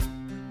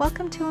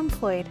Welcome to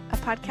Employed, a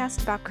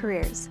podcast about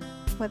careers.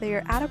 Whether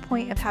you're at a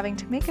point of having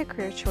to make a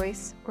career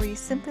choice or you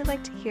simply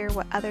like to hear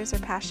what others are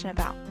passionate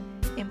about,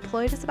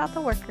 Employed is about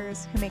the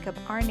workers who make up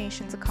our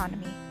nation's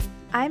economy.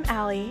 I'm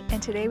Allie,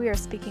 and today we are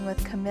speaking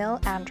with Camille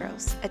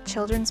Andros, a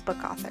children's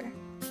book author.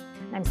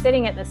 I'm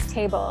sitting at this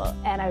table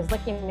and I was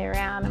looking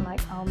around, I'm like,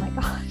 oh my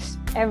gosh,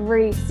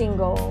 every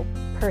single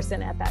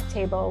person at that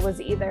table was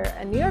either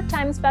a New York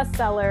Times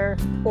bestseller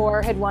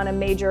or had won a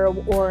major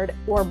award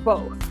or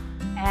both.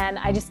 And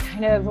I just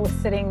kind of was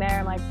sitting there,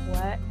 I'm like,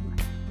 what am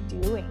I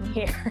doing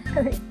here?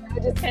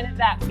 Just kind of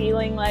that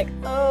feeling like,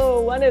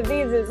 oh, one of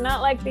these is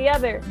not like the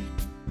other.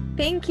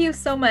 Thank you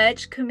so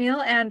much,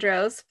 Camille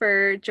Andros,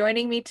 for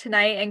joining me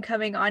tonight and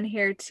coming on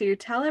here to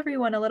tell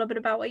everyone a little bit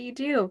about what you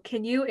do.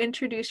 Can you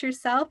introduce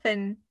yourself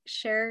and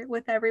share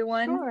with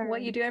everyone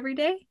what you do every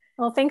day?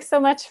 Well, thanks so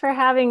much for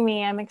having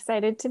me. I'm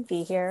excited to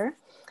be here.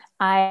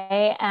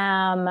 I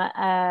am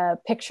a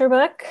picture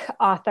book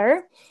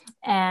author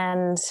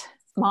and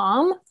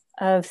mom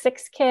of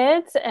 6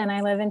 kids, and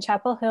I live in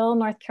Chapel Hill,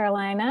 North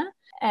Carolina.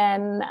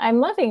 And I'm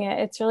loving it.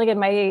 It's really good.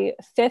 My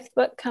 5th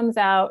book comes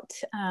out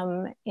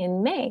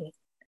in May.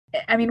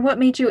 I mean, what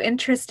made you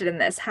interested in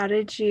this? How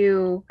did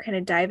you kind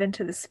of dive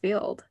into this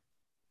field?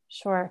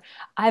 Sure.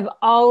 I've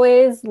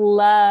always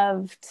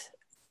loved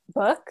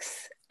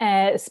books,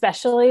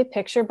 especially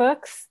picture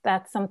books.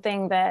 That's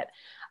something that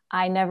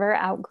I never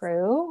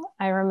outgrew.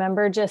 I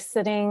remember just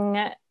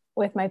sitting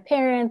with my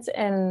parents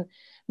and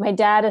my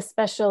dad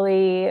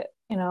especially,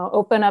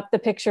 open up the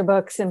picture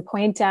books and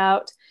point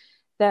out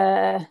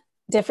the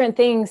different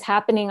things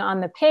happening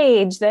on the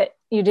page that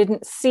you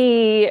didn't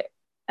see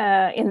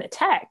in the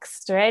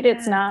text, right?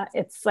 Yeah.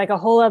 It's like a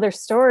whole other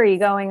story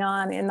going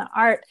on in the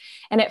art.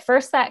 And at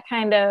first that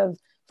kind of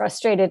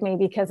frustrated me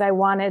because I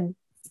wanted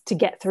to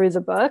get through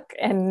the book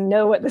and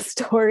know what the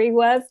story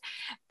was.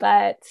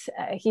 But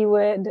he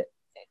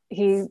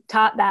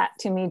taught that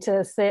to me,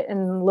 to sit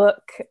and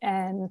look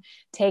and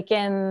take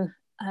in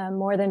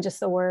more than just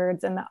the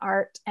words and the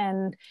art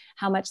and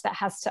how much that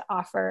has to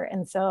offer.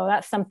 And so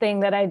that's something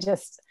that I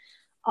just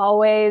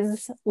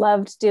always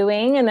loved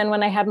doing. And then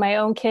when I had my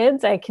own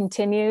kids, I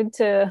continued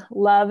to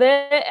love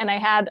it. And I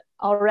had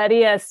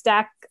already a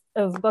stack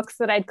of books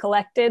that I'd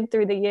collected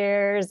through the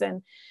years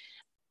and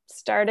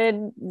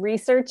started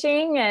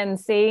researching and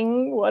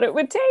seeing what it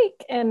would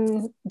take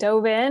and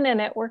dove in,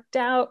 and it worked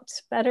out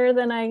better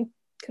than I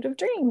could have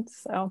dreamed.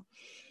 So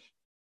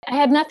I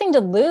had nothing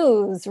to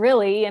lose,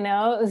 really. It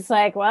was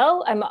like,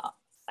 well, I'm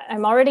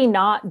already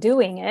not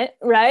doing it,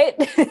 right?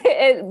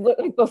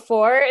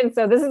 Before. And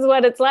so this is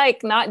what it's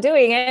like not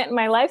doing it.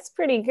 My life's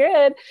pretty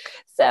good.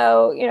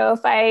 So,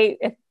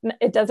 if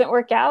it doesn't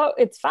work out,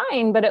 it's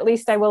fine, but at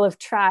least I will have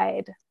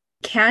tried.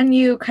 Can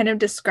you kind of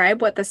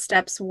describe what the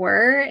steps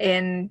were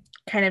in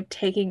kind of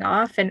taking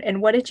off,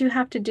 and what did you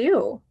have to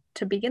do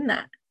to begin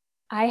that?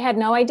 I had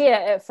no idea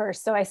at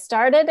first. So I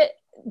started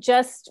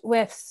just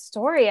with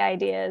story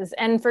ideas.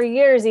 And for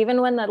years, even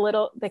when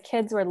the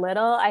kids were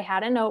little, I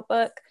had a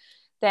notebook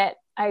that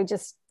I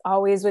just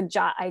always would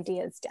jot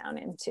ideas down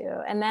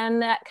into. And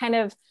then I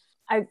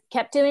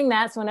kept doing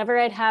that. So whenever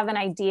I'd have an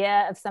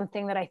idea of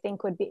something that I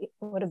think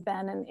would have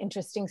been an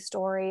interesting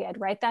story, I'd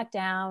write that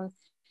down.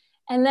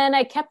 And then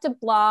I kept a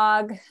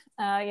blog,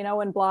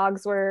 when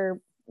blogs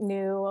were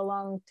new a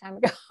long time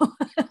ago.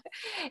 And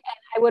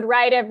I would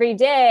write every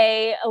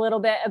day a little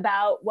bit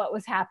about what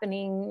was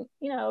happening,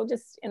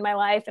 just in my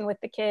life and with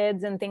the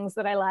kids and things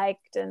that I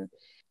liked. And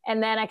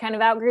then I kind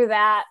of outgrew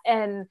that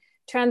and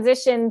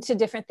transitioned to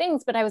different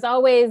things, but I was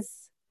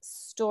always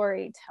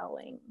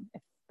storytelling,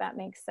 if that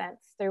makes sense,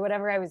 through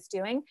whatever I was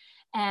doing.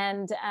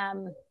 And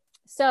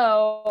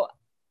so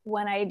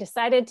when I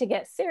decided to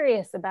get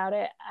serious about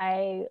it,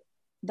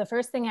 the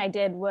first thing I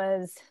did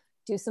was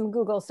do some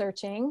Google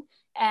searching,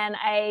 and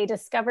I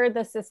discovered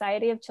the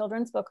Society of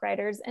Children's Book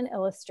Writers and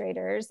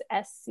Illustrators,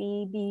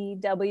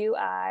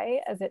 SCBWI,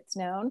 as it's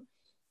known,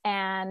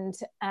 and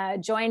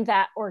joined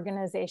that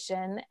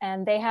organization.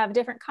 And they have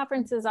different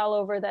conferences all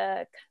over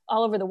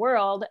the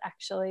world,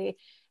 actually,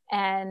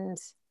 and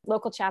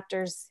local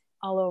chapters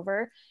all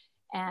over.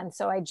 And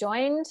so I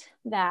joined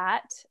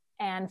that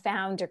and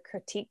found a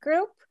critique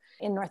group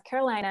in North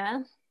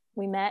Carolina.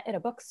 We met at a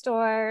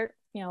bookstore,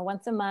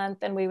 once a month,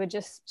 and we would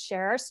just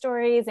share our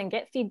stories and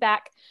get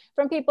feedback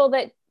from people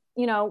that,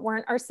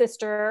 weren't our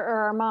sister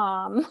or our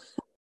mom.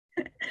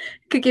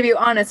 Could give you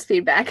honest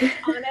feedback.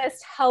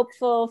 Honest,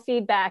 helpful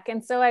feedback.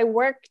 And so I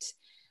worked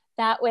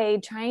that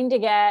way, trying to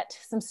get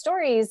some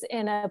stories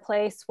in a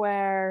place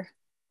where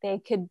they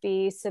could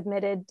be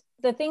submitted.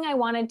 The thing I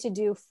wanted to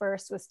do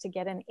first was to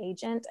get an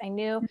agent. I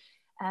knew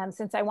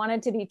since I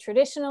wanted to be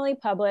traditionally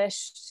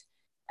published,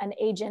 an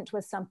agent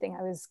was something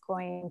I was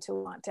going to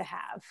want to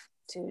have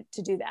to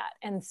do that.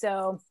 And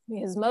so,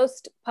 because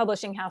most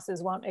publishing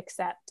houses won't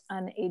accept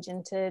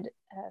unagented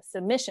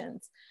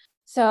submissions.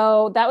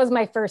 So that was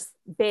my first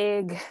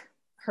big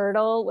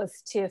hurdle,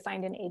 was to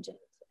find an agent.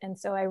 And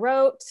so I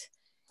wrote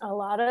a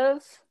lot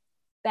of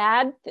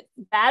bad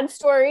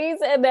stories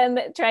and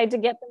then tried to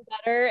get them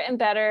better and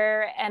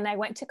better. And I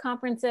went to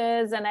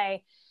conferences and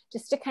I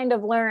just to kind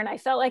of learn. I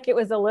felt like it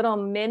was a little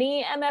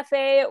mini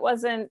MFA. It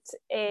wasn't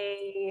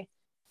a,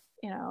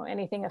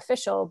 anything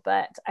official,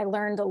 but I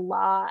learned a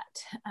lot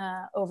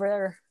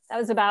that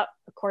was about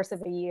the course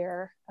of a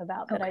year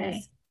about that. I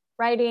was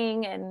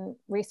writing and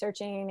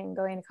researching and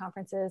going to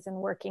conferences and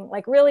working,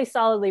 like really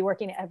solidly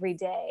working every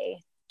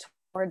day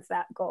towards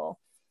that goal.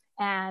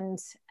 And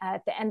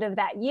at the end of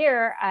that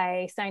year,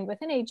 I signed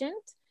with an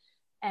agent,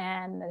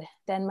 and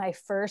then my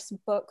first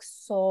book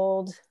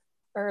sold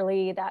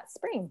early that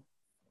spring.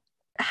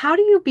 How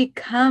do you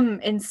become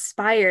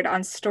inspired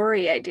on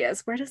story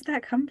ideas? Where does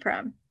that come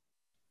from?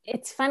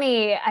 It's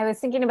funny. I was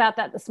thinking about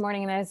that this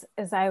morning, and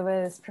as I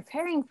was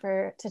preparing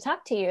to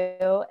talk to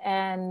you,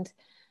 and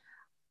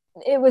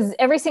it was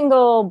every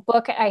single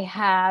book I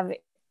have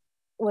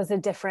was a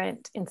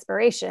different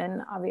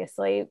inspiration,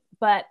 obviously,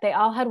 but they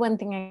all had one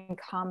thing in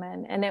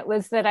common, and it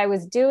was that I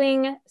was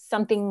doing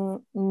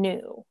something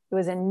new. It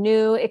was a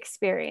new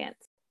experience.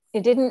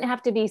 It didn't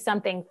have to be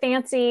something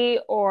fancy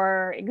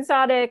or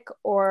exotic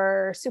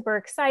or super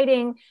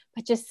exciting,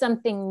 but just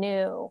something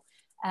new.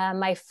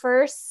 My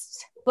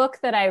first book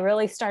that I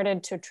really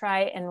started to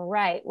try and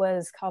write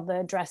was called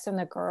The Dress and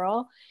the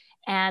Girl.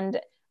 And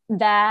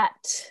that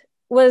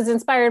was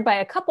inspired by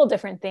a couple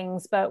different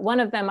things, but one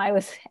of them, I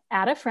was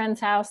at a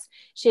friend's house.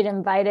 She'd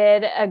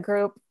invited a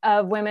group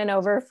of women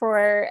over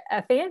for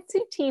a fancy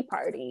tea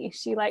party.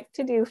 She liked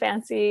to do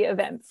fancy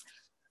events.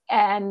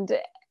 And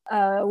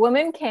a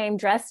woman came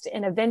dressed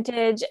in a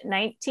vintage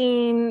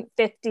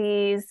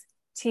 1950s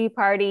tea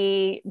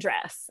party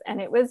dress, and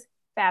it was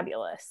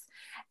fabulous.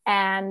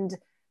 And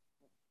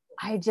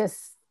I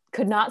just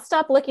could not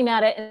stop looking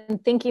at it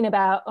and thinking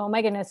about, oh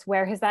my goodness,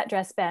 where has that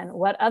dress been?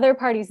 What other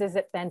parties has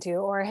it been to?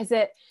 Or has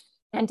it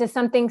been to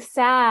something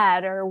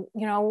sad? Or,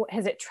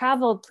 has it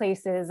traveled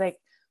places? Like,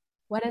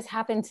 what has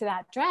happened to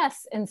that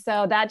dress? And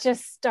so that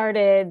just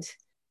started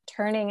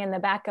turning in the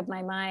back of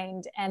my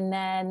mind. And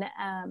then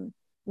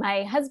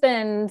my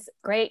husband's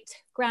great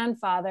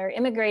grandfather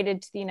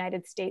immigrated to the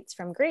United States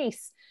from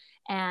Greece.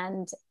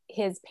 And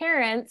his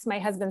parents, my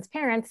husband's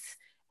parents,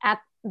 at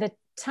the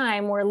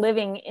time were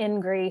living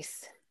in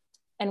Greece,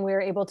 and we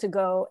were able to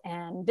go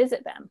and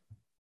visit them.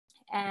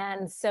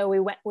 And so we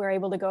were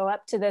able to go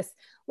up to this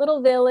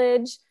little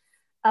village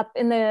up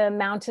in the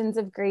mountains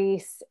of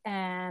Greece.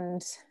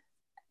 And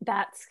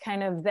that's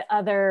kind of the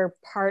other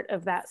part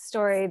of that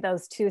story.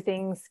 Those two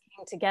things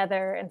came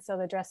together. And so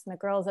The Dress and the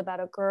Girl is about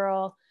a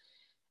girl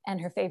and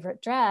her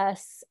favorite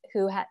dress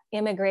who had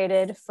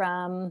immigrated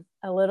from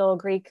a little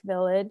Greek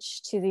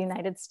village to the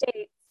United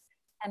States,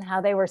 and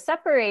how they were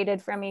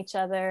separated from each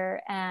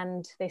other,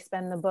 and they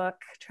spend the book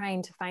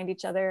trying to find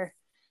each other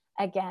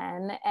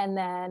again. And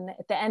then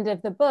at the end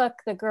of the book,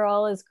 the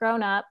girl is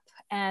grown up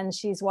and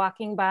she's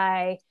walking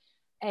by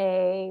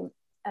a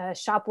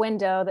shop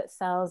window that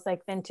sells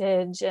like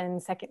vintage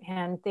and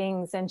secondhand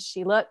things, and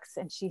she looks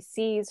and she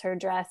sees her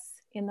dress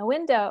in the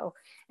window,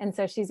 and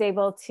so she's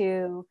able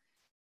to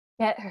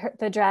get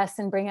the dress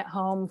and bring it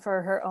home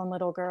for her own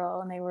little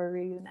girl, and they were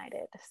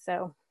reunited.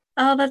 So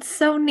oh, that's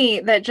so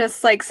neat that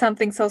just like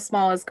something so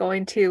small as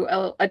going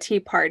to a tea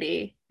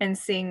party and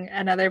seeing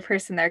another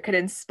person there could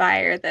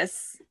inspire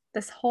this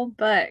whole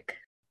book.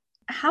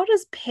 How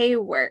does pay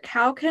work?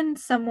 How can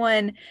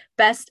someone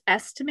best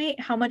estimate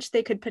how much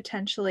they could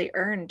potentially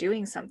earn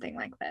doing something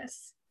like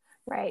this?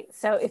 Right.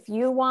 So if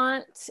you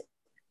want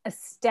a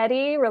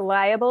steady,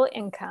 reliable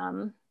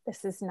income,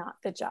 this is not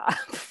the job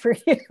for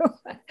you,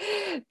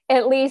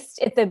 at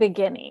least at the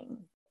beginning.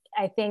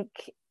 I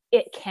think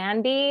it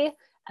can be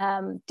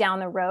down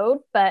the road,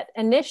 but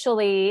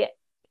initially,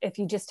 if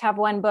you just have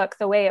one book,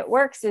 the way it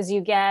works is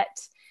you get,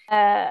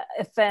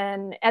 if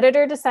an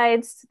editor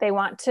decides they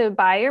want to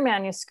buy your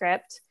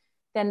manuscript,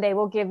 then they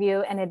will give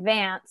you an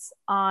advance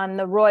on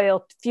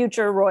the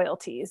future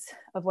royalties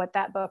of what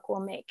that book will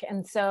make.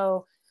 And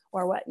so,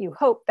 or what you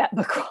hope that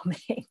book will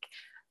make.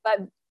 But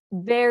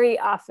very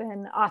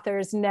often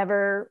authors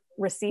never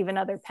receive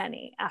another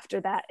penny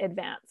after that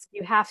advance.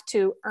 You have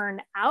to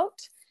earn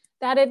out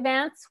that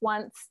advance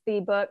once the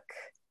book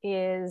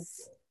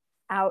is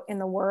out in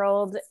the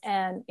world,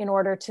 and in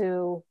order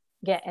to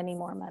get any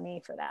more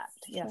money for that,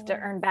 you have to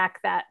earn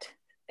back that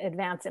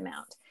advance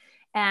amount,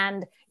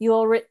 and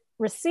you'll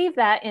receive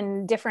that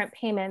in different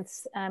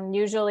payments.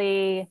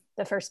 Usually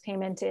the first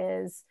payment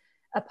is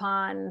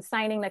upon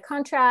signing the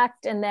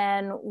contract, and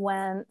then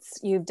once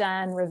you've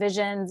done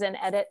revisions and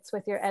edits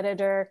with your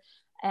editor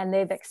and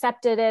they've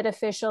accepted it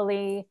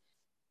officially,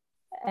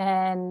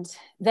 and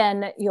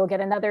then you'll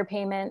get another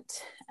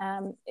payment.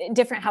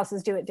 Different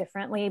houses do it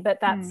differently, but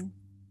that's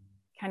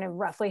kind of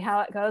roughly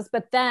how it goes.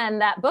 But then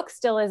that book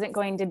still isn't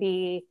going to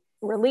be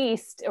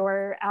released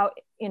or out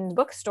in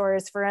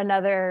bookstores for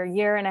another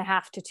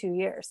 1.5 to 2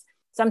 years,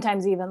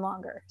 sometimes even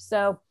longer.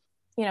 So,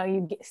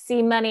 you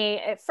see money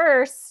at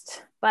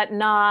first, but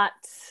not,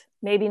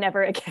 maybe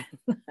never again.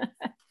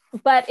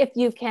 But if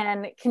you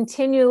can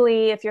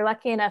continually, if you're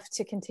lucky enough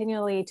to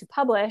continually to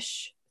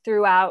publish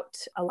throughout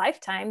a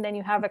lifetime, then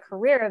you have a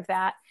career of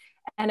that.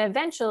 And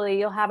eventually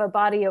you'll have a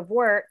body of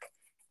work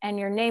and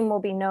your name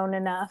will be known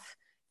enough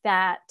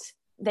that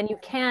then you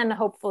can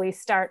hopefully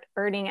start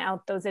earning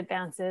out those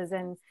advances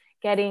and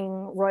getting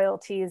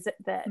royalties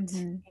that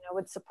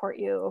would support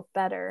you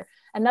better.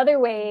 Another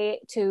way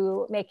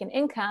to make an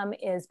income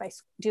is by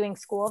doing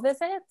school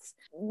visits.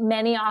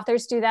 Many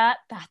authors do that.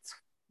 That's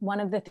one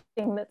of the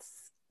things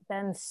that's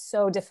been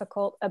so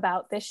difficult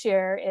about this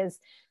year is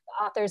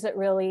the authors that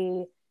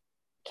really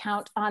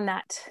count on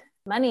that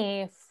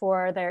money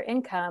for their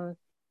income,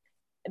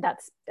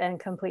 that's been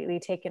completely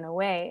taken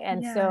away.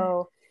 And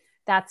so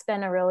that's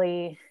been a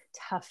really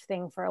tough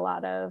thing for a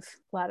lot of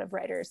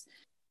writers.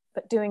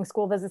 But doing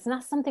school visits is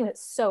not something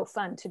that's so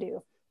fun to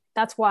do.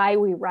 That's why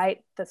we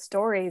write the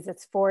stories.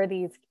 It's for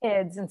these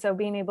kids. And so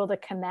being able to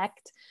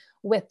connect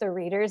with the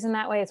readers in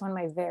that way is one of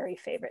my very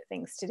favorite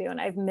things to do. And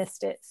I've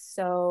missed it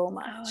so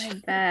much.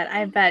 Oh,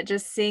 I bet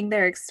just seeing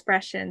their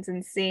expressions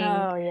and seeing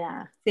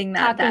seeing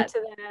that talking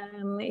to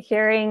them,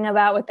 hearing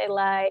about what they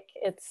like,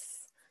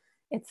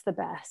 it's the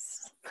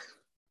best.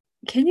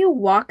 Can you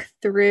walk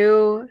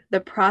through the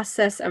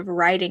process of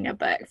writing a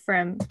book,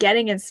 from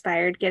getting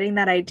inspired, getting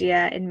that idea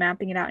and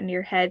mapping it out in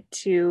your head,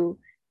 to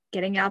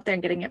getting out there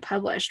and getting it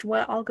published?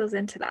 What all goes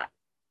into that?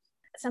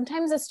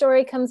 Sometimes a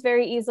story comes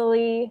very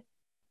easily.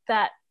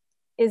 That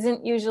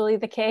isn't usually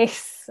the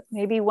case.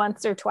 Maybe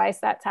once or twice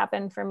that's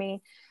happened for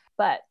me.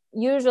 But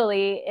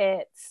usually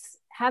it's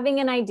having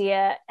an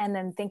idea and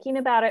then thinking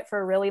about it for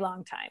a really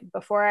long time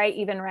before I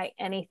even write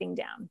anything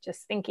down,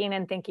 just thinking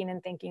and thinking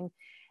and thinking.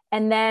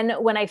 And then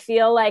when I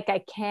feel like I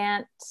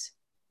can't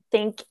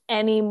think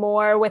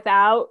anymore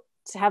without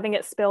having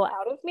it spill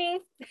out of me,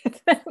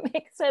 if that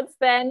makes sense,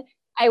 then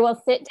I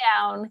will sit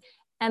down.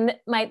 And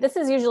this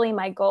is usually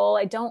my goal.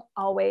 I don't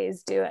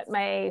always do it.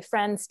 My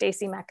friend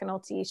Stacey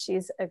McAnulty,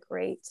 she's a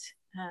great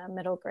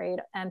middle grade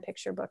and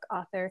picture book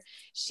author.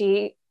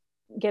 She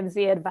gives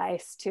the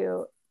advice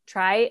to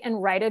try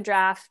and write a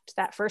draft,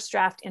 that first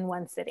draft, in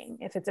one sitting.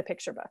 If it's a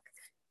picture book,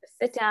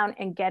 sit down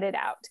and get it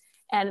out.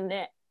 And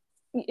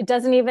it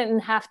doesn't even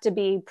have to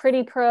be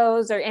pretty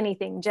prose or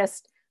anything,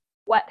 just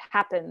what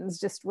happens,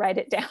 just write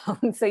it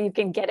down so you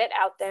can get it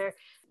out there.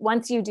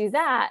 Once you do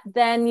that,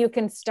 then you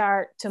can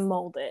start to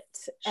mold it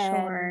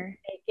and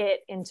make it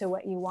into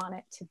what you want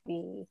it to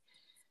be.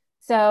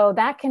 So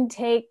that can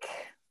take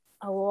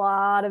a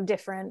lot of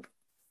different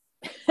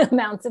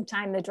amounts of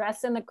time. The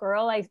Dress and the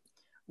Girl, I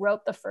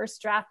wrote the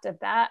first draft of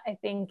that, I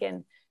think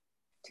in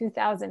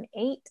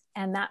 2008,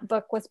 and that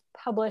book was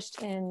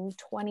published in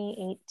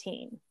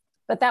 2018.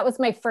 But that was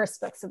my first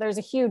book. So there's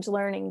a huge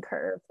learning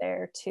curve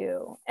there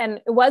too.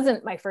 And it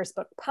wasn't my first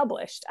book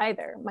published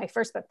either. My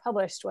first book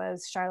published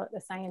was Charlotte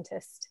the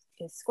Scientist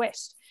is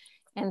Squished.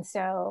 And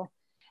so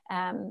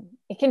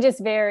it can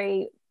just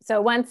vary.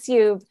 So once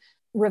you've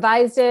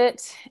revised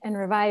it,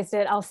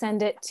 I'll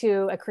send it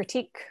to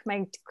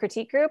my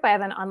critique group. I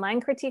have an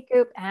online critique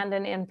group and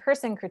an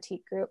in-person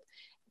critique group.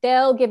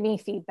 They'll give me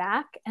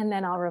feedback and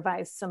then I'll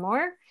revise some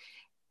more.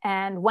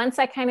 And once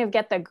I kind of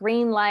get the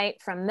green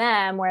light from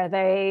them where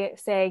they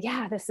say,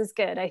 yeah, this is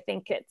good, I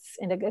think it's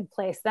in a good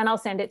place, then I'll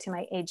send it to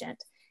my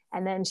agent.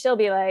 And then she'll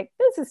be like,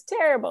 this is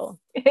terrible.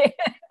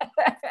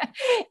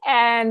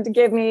 And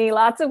give me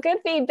lots of good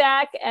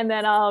feedback. And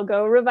then I'll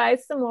go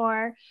revise some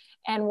more.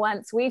 And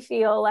once we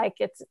feel like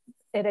it's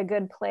at a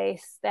good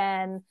place,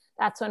 then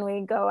that's when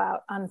we go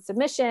out on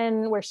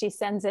submission, where she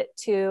sends it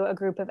to a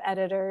group of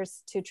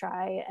editors to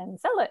try and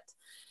sell it,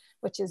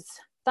 which is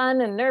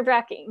fun and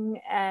nerve-wracking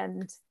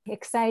and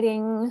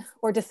exciting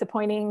or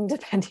disappointing,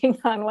 depending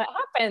on what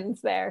happens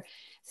there.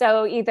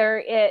 So either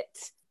it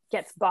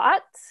gets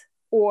bought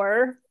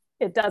or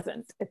it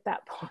doesn't at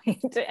that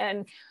point.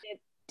 And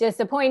it's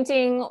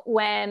disappointing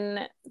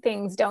when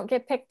things don't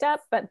get picked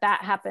up, but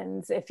that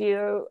happens. If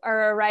you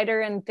are a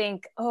writer and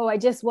think, oh, I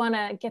just want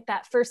to get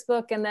that first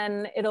book and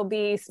then it'll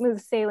be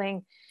smooth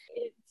sailing,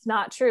 it's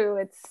not true.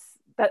 It's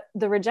that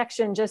the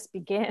rejection just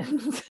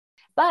begins.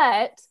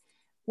 But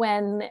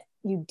when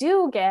you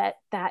do get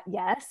that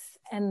yes,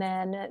 and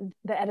then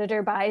the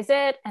editor buys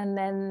it, and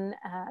then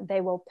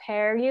they will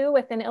pair you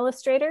with an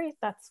illustrator.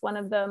 That's one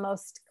of the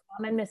most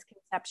common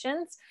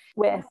misconceptions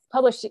with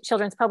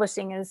children's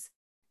publishing, is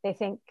they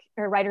think,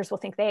 or writers will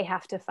think they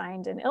have to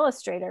find an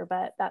illustrator,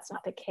 but that's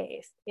not the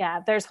case.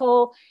 Yeah, there's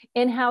whole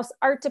in-house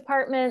art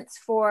departments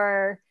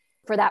for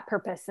that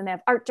purpose, and they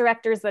have art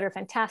directors that are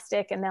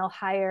fantastic, and they'll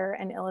hire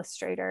an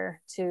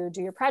illustrator to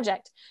do your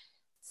project.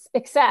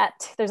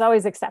 Except there's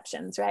always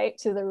exceptions, right,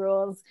 to the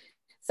rules.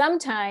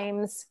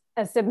 Sometimes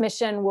a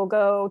submission will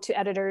go to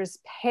editors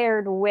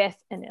paired with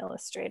an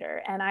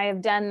illustrator. And I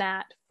have done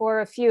that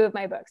for a few of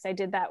my books. I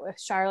did that with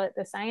Charlotte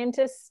the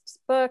Scientist's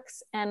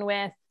books and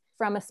with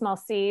From a Small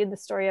Seed, the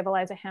story of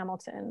Eliza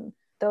Hamilton.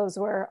 Those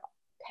were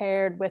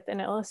paired with an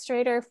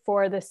illustrator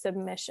for the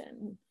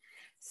submission.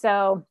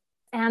 So,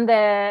 and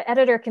the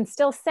editor can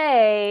still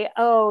say,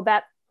 oh,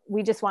 that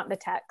we just want the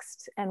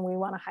text and we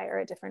want to hire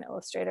a different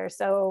illustrator.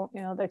 So,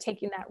 they're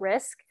taking that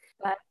risk,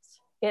 but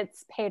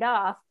it's paid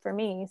off for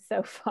me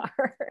so far.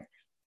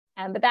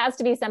 But that has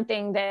to be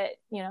something that,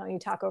 you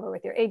talk over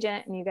with your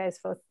agent and you guys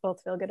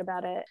both feel good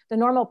about it. The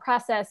normal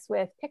process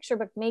with picture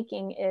book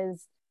making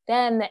is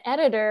Then the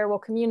editor will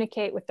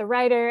communicate with the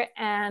writer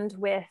and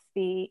with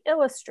the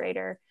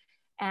illustrator.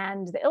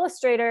 And the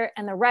illustrator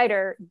and the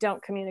writer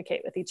don't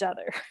communicate with each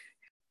other.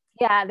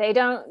 Yeah, they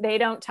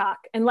don't talk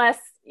unless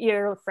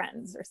you're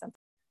friends or something.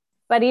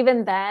 But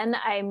even then,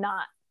 I'm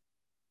not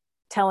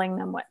telling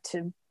them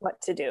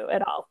what to do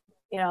at all.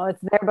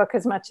 It's their book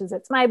as much as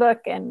it's my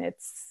book, and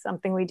it's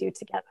something we do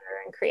together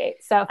and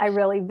create. So I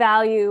really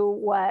value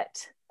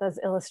what those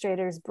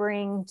illustrators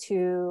bring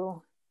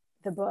to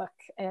the book.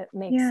 It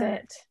makes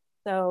it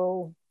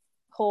so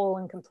whole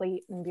and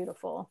complete and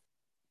beautiful.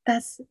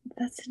 That's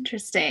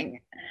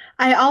interesting.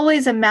 I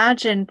always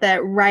imagined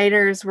that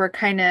writers were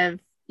kind of,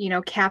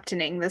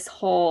 captaining this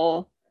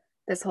whole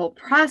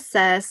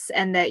process,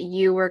 and that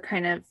you were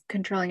kind of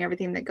controlling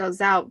everything that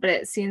goes out, but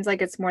it seems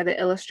like it's more the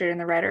illustrator and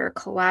the writer are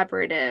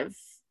collaborative.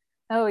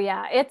 Oh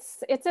yeah,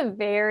 it's a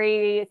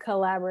very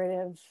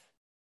collaborative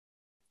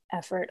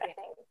effort, I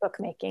think,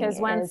 bookmaking. Because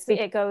once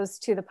it goes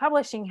to the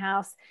publishing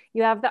house,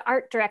 you have the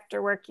art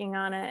director working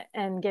on it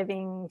and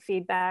giving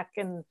feedback,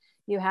 and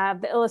you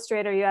have the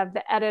illustrator, you have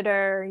the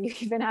editor, you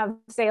even have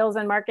sales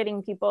and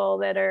marketing people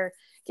that are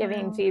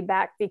giving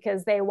feedback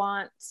because they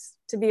want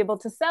to be able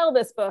to sell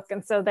this book.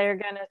 And so they're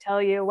going to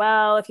tell you,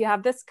 well, if you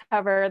have this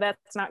cover,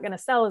 that's not going to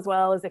sell as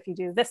well as if you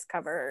do this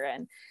cover.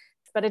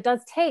 But it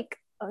does take,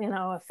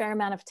 a fair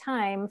amount of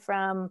time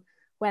from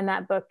when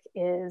that book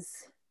is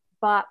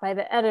bought by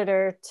the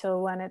editor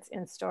till when it's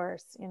in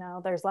stores.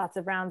 There's lots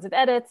of rounds of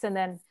edits. And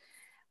then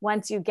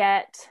once you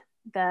get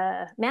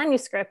the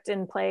manuscript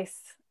in place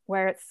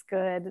where it's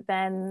good,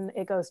 then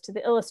it goes to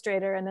the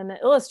illustrator, and then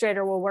the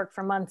illustrator will work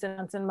for months and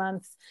months and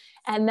months.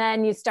 And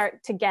then you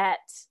start to get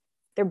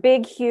their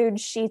big,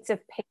 huge sheets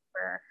of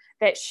paper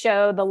that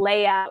show the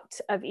layout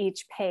of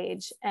each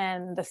page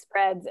and the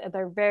spreads.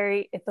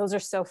 Those are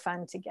so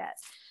fun to get.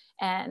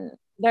 And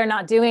they're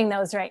not doing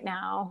those right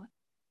now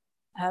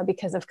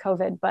because of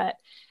COVID, but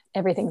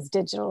everything's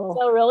digital.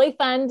 So really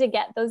fun to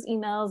get those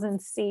emails and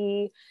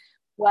see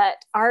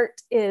what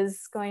art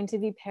is going to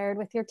be paired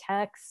with your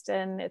text.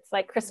 And it's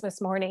like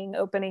Christmas morning,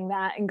 opening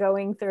that and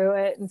going through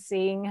it and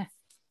seeing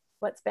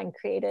what's been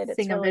created.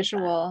 Seeing really a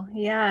visual. Fun.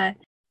 Yeah.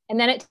 And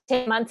then it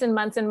takes months and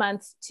months and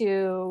months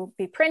to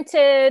be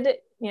printed,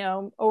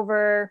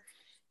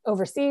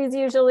 overseas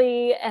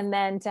usually, and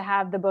then to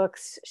have the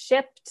books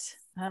shipped,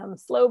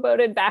 slow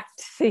boated back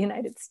to the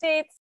United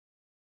States.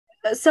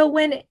 So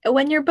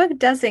when your book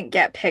doesn't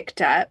get picked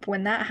up,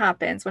 when that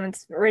happens, when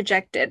it's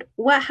rejected,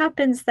 what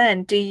happens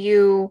then? Do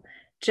you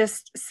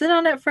just sit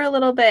on it for a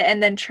little bit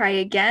and then try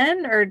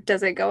again, or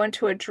does it go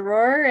into a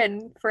drawer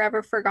and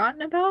forever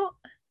forgotten about?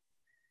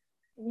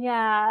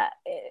 Yeah,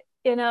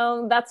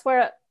 that's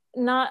where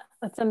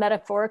it's a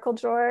metaphorical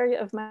drawer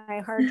of my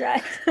hard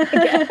drive, I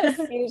guess,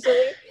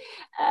 usually.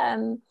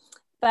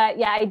 But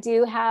yeah, I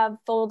do have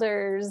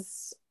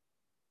folders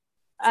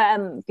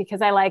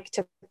because I like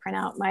to print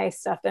out my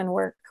stuff and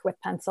work with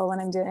pencil when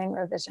I'm doing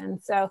revision.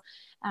 So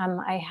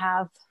I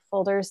have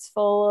folders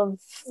full of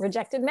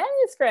rejected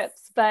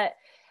manuscripts, but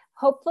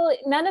hopefully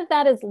none of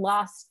that is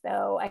lost,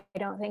 though, I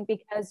don't think,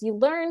 because you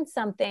learn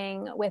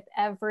something with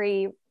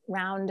every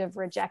round of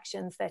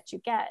rejections that you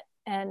get.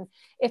 And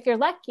if you're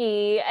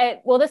lucky,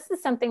 this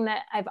is something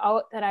that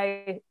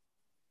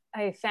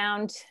I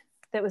found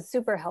that was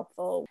super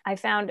helpful. I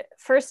found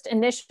first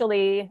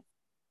initially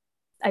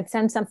I'd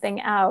send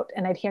something out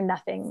and I'd hear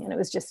nothing, and it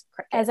was just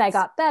crickets. As I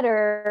got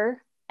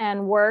better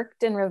and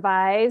worked and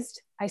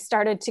revised, I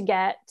started to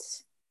get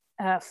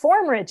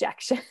form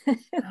rejection.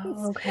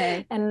 Oh,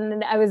 okay.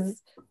 And I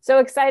was so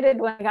excited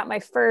when I got my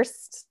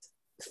first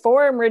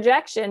form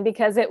rejection,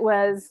 because it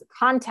was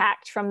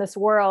contact from this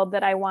world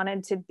that I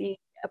wanted to be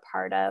a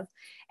part of.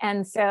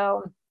 And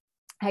so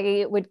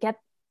I would get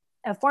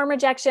a form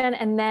rejection,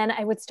 and then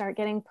I would start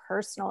getting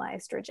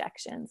personalized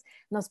rejections.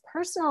 And those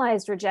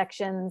personalized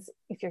rejections,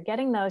 if you're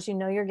getting those,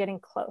 you're getting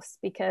close,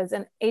 because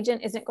an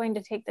agent isn't going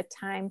to take the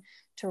time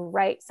to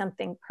write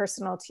something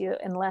personal to you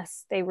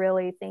unless they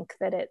really think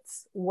that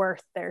it's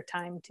worth their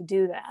time to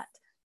do that.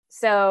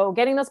 So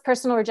getting those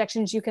personal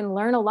rejections, you can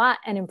learn a lot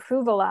and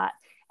improve a lot.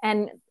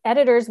 And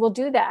editors will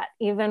do that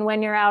even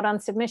when you're out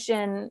on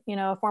submission,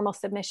 a formal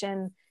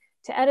submission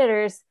to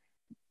editors.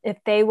 If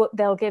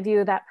they'll give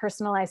you that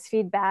personalized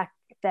feedback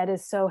that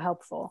is so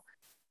helpful.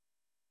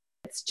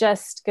 It's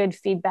just good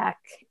feedback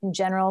in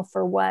general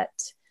for what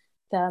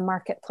the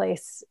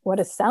marketplace, what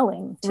is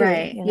selling too,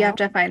 right. You have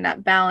to find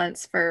that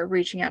balance for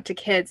reaching out to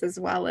kids as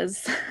well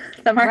as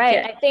the market.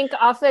 Right. I think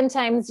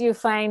oftentimes you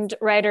find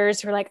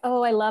writers who are like,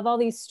 oh, I love all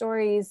these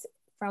stories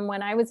from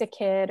when I was a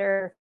kid,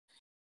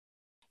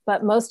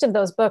 but most of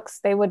those books,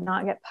 they would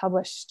not get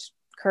published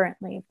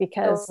currently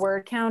because the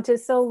word count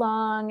is so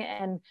long,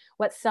 and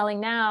what's selling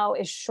now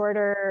is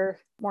shorter,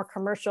 more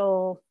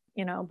commercial,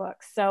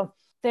 books. So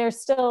there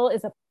still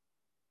is a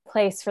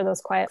place for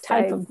those quiet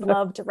type of books. I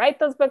love to write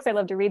those books. I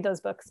love to read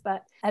those books,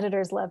 but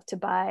editors love to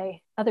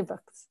buy other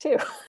books too.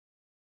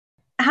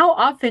 How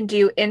often do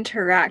you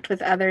interact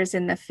with others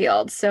in the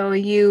field? So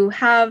you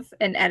have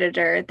an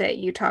editor that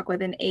you talk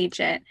with, an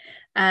agent.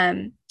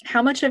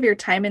 How much of your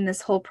time in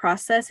this whole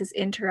process is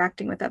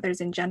interacting with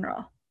others in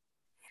general?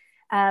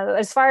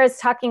 As far as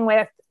talking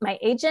with my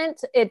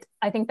agent,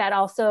 I think that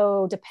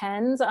also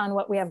depends on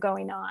what we have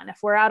going on. If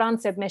we're out on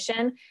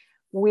submission,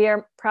 we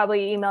are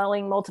probably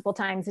emailing multiple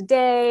times a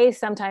day,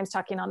 sometimes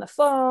talking on the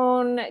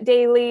phone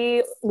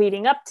daily,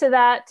 leading up to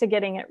that, to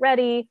getting it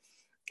ready.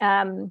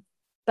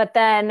 But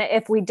then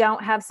if we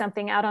don't have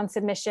something out on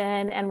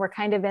submission and we're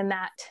kind of in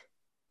that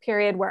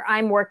period where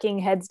I'm working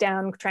heads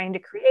down, trying to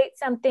create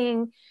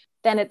something,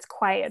 then it's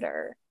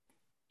quieter.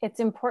 It's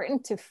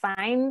important to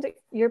find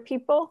your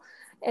people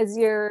as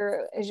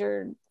you're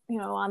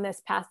on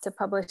this path to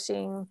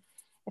publishing,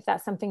 if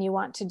that's something you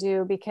want to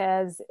do,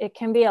 because it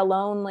can be a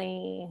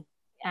lonely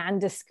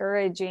and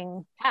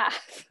discouraging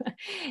path.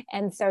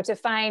 And so to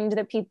find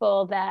the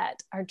people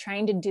that are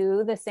trying to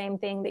do the same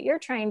thing that you're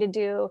trying to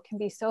do can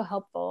be so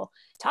helpful.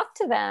 Talk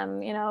to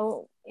them,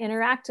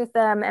 interact with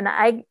them.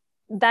 And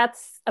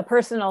that's a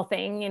personal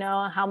thing,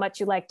 how much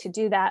you like to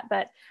do that.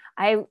 But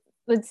I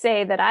would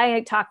say that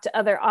I talk to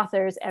other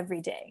authors every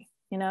day,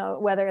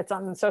 whether it's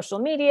on social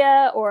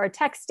media or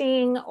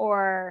texting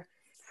or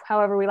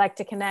however we like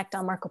to connect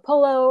on Marco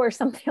Polo or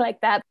something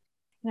like that.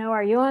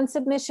 Are you on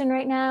submission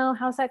right now?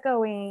 How's that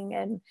going?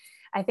 And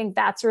I think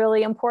that's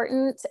really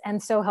important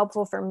and so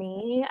helpful for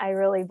me. I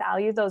really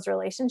value those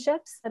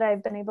relationships that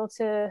I've been able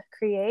to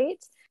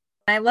create.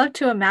 I love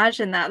to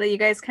imagine that you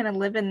guys kind of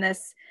live in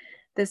this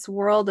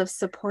world of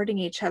supporting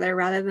each other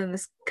rather than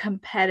this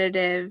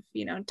competitive,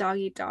 dog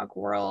eat dog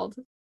world.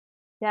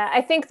 Yeah,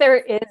 I think there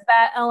is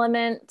that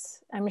element,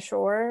 I'm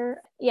sure.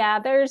 Yeah,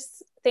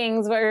 there's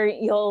things where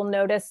you'll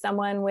notice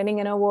someone winning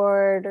an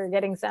award or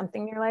getting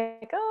something. You're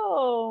like,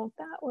 oh,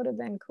 that would have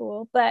been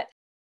cool. But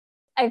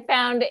I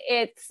found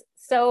it's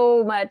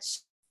so much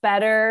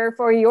better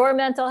for your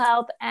mental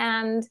health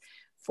and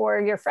for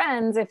your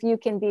friends if you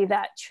can be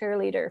that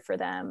cheerleader for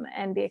them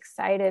and be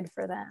excited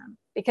for them.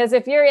 Because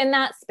if you're in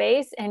that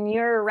space and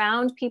you're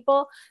around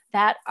people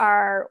that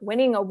are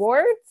winning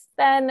awards,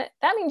 then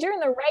that means you're in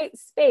the right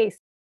space.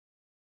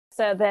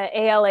 So the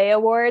ALA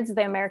Awards,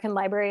 the American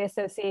Library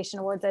Association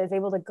Awards, I was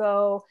able to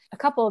go a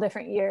couple of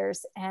different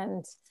years.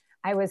 And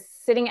I was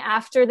sitting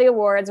after the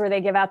awards where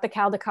they give out the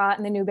Caldecott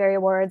and the Newbery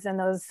Awards, and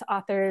those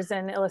authors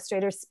and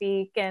illustrators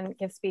speak and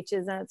give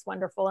speeches, and it's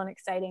wonderful and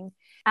exciting.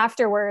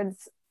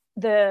 Afterwards,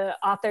 the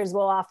authors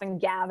will often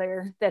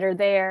gather that are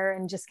there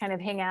and just kind of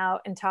hang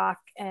out and talk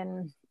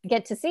and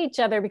get to see each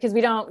other, because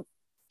we don't,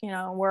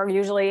 we're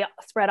usually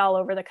spread all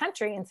over the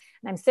country. And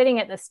I'm sitting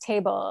at this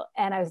table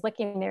and I was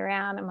looking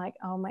around. I'm like,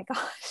 oh my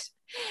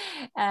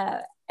gosh,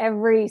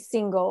 every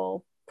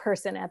single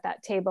person at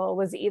that table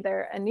was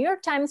either a New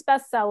York Times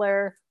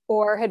bestseller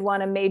or had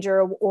won a major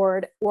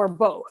award or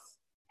both.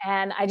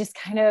 And I just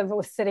kind of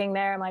was sitting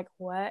there. I'm like,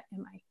 what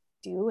am I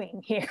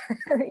doing here?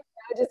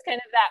 Just kind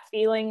of that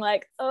feeling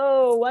like,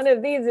 oh, one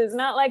of these is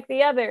not like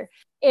the other.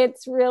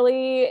 It's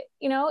really,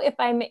 if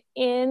I'm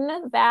in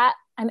that,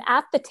 I'm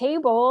at the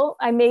table,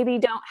 I maybe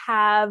don't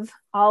have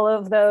all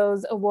of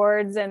those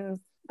awards,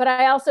 but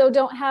I also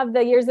don't have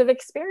the years of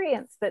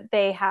experience that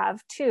they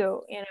have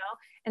too,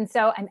 and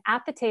so I'm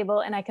at the table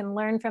and I can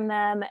learn from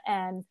them.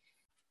 And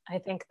I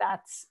think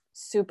that's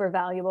super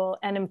valuable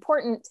and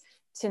important,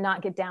 to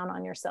not get down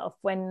on yourself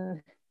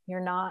when you're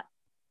not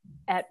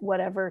at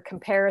whatever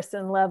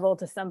comparison level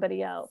to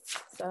somebody else.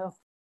 So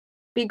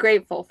be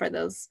grateful for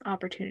those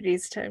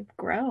opportunities to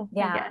grow.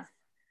 Yeah, I guess.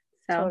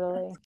 So,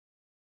 totally.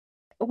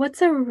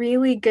 What's a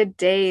really good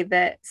day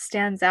that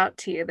stands out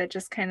to you, that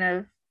just kind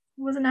of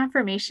was an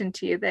affirmation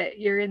to you that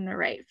you're in the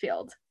right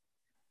field?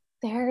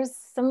 There's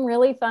some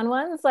really fun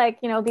ones, like,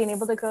 being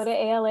able to go to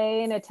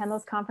ALA and attend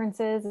those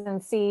conferences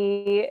and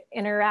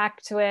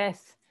interact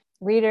with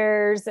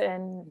readers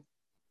and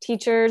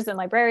teachers and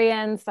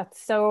librarians.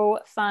 That's so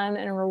fun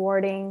and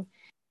rewarding.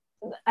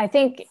 I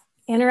think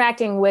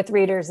interacting with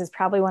readers is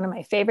probably one of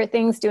my favorite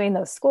things, doing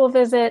those school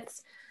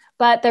visits.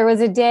 But there was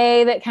a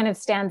day that kind of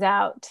stands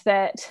out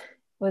that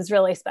was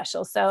really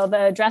special. So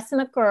the Dress in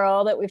the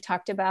Girl that we've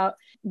talked about,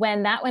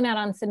 when that went out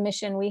on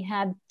submission, we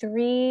had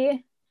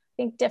three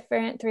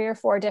or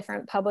four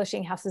different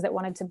publishing houses that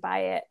wanted to buy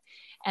it.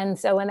 And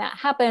so when that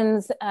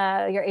happens,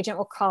 your agent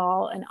will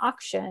call an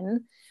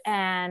auction,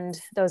 and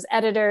those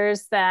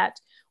editors that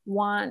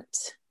want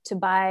to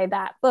buy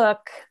that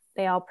book,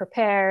 they all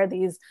prepare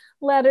these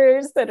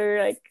letters that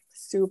are like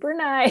super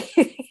nice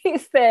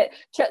that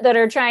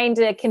are trying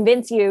to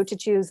convince you to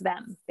choose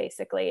them,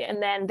 basically.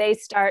 And then they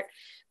start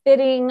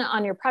bidding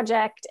on your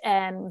project.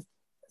 And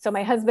so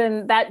my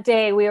husband, that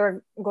day we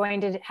were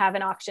going to have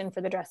an auction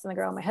for the Dress in the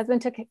Girl. My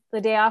husband took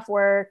the day off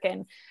work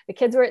and the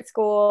kids were at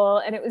school,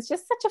 and it was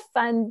just such a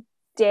fun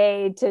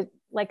day, to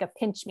like a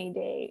pinch me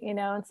day,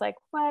 it's like,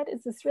 what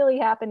is this really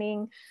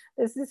happening?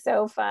 This is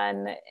so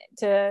fun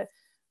to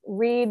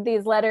read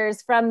these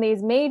letters from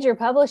these major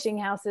publishing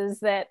houses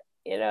that,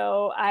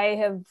 I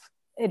have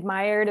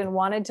admired and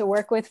wanted to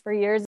work with for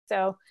years.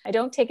 So I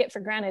don't take it for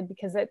granted,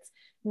 because it's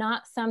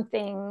not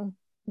something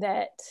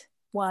that,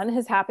 one,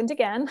 has happened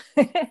again.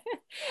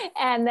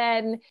 And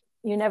then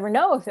you never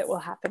know if it will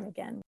happen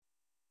again.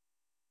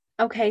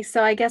 Okay,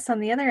 so I guess on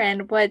the other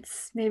end,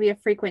 what's maybe a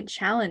frequent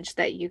challenge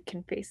that you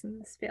can face in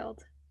this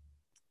field?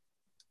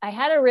 I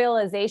had a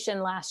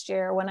realization last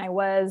year when I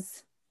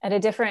was at a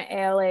different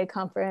ALA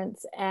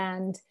conference,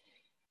 and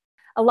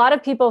a lot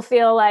of people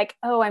feel like,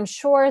 oh, I'm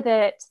sure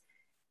that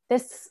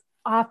this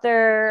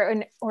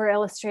author or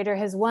illustrator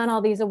has won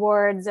all these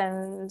awards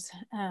and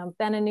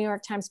been a New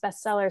York Times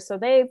bestseller, so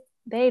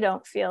they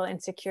don't feel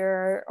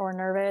insecure or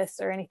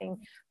nervous or anything.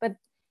 But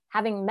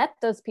having met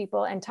those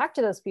people and talked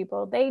to those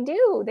people, they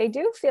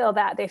do feel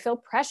that. They feel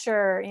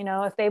pressure. You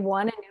know, if they've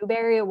won a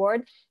Newbery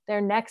Award,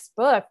 their next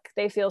book,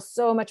 they feel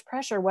so much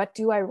pressure. What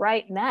do I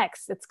write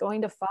next? It's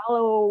going to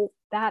follow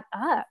that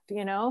up,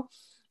 you know?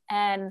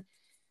 And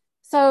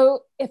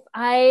so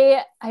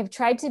I've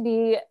tried to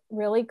be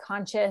really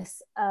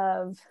conscious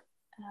of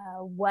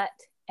what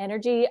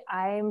energy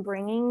I'm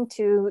bringing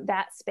to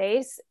that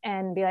space,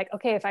 and be like,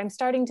 okay, if I'm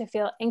starting to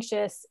feel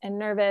anxious and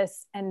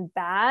nervous and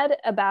bad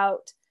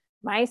about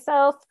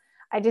myself,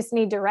 I just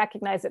need to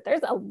recognize that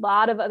there's a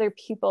lot of other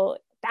people,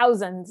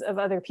 thousands of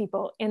other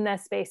people in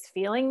this space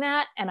feeling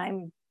that, and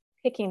I'm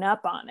picking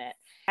up on it.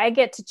 I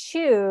get to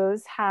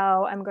choose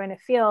how I'm going to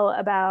feel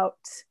about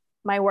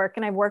my work,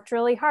 and I've worked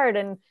really hard,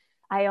 and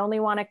I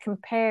only want to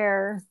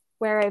compare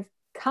where I've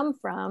come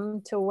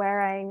from to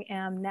where I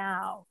am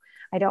now.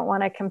 I don't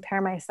want to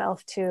compare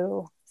myself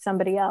to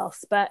somebody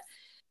else. But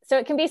so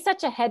it can be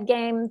such a head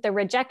game. The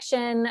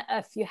rejection,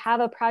 if you have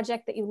a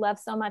project that you love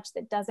so much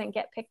that doesn't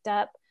get picked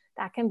up,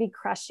 that can be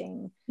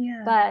crushing.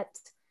 Yeah. But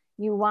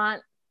you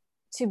want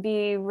to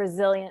be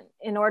resilient.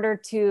 In order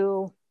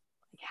to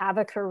have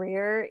a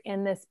career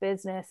in this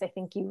business, I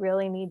think you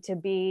really need to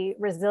be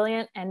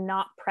resilient and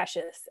not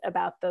precious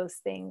about those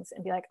things,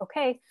 and be like,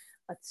 okay,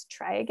 let's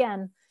try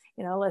again.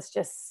 You know,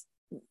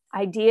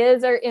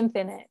 ideas are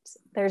infinite.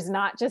 There's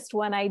not just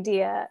one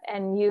idea,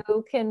 and you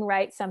can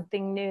write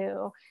something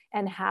new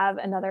and have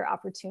another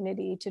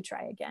opportunity to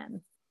try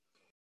again.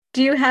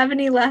 Do you have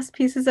any last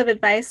pieces of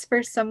advice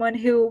for someone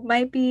who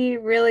might be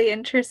really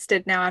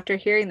interested now after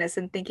hearing this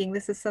and thinking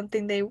this is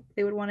something they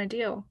would want to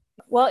do?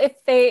 Well,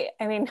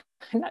 I'm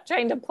not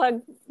trying to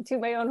plug to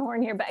my own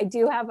horn here, but I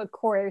do have a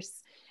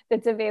course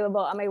that's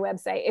available on my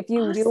website. If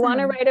you do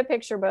want to write a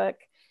picture book,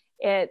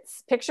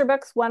 it's Picture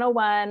Books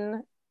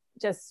 101,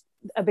 just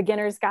a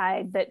beginner's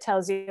guide that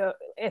tells you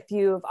if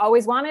you've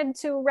always wanted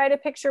to write a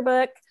picture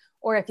book,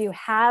 or if you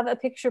have a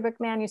picture book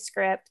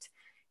manuscript,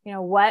 you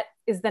know, what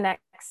is the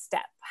next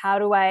step? How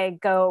do I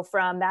go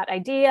from that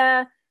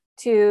idea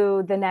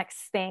to the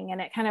next thing? And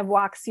it kind of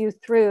walks you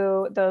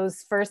through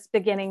those first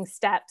beginning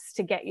steps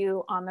to get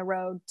you on the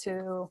road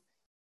to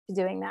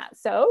doing that.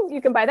 So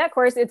you can buy that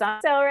course. It's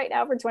on sale right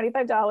now for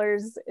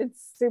 $25.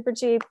 It's super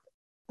cheap.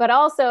 But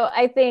also,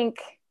 I think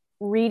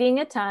reading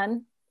a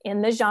ton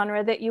in the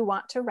genre that you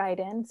want to write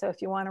in. So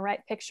if you want to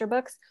write picture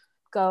books,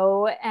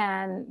 go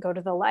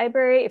to the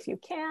library if you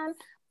can.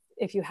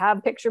 If you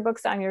have picture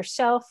books on your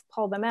shelf,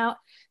 pull them out.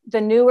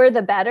 The newer,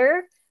 the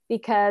better,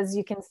 because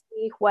you can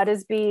see what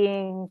is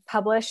being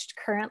published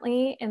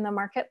currently in the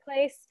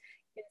marketplace.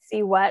 You can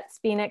see what's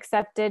being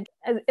accepted.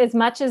 As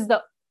much as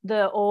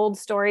the old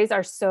stories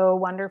are so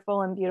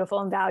wonderful and beautiful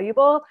and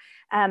valuable,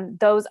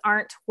 those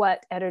aren't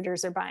what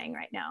editors are buying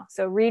right now.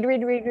 So read,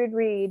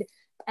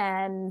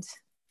 and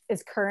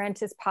as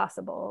current as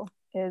possible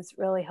is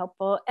really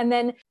helpful. And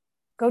then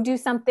go do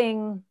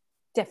something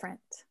different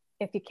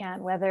if you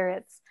can, whether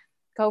it's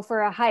go for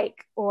a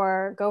hike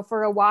or go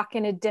for a walk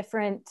in a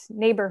different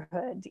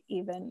neighborhood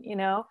even, you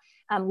know,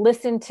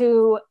 listen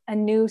to a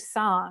new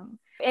song,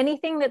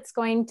 anything that's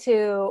going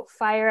to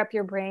fire up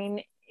your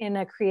brain in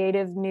a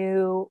creative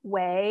new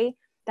way.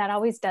 That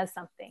always does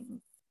something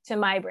to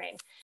my brain.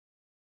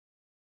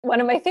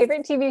 One of my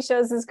favorite TV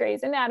shows is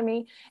Grey's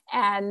Anatomy,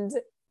 and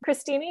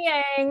Christina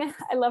Yang,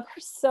 I love her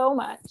so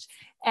much.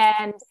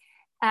 And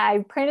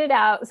I printed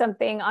out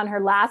something on her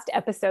last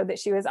episode that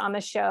she was on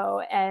the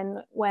show.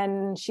 And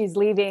when she's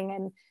leaving,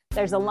 and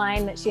there's a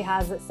line that she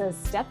has that says,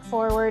 "Step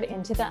forward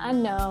into the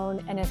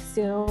unknown and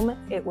assume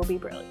it will be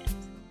brilliant."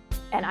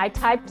 And I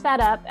typed that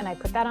up and I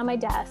put that on my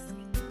desk,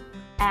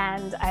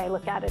 and I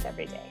look at it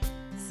every day.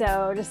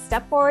 So just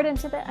step forward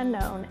into the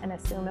unknown and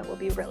assume it will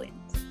be brilliant.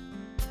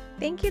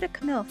 Thank you to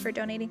Camille for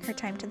donating her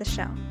time to the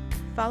show.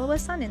 Follow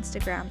us on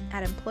Instagram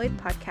at Employed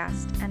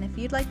Podcast, and if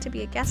you'd like to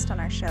be a guest on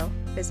our show,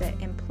 visit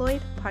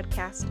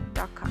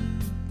employedpodcast.com.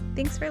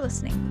 Thanks for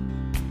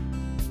listening.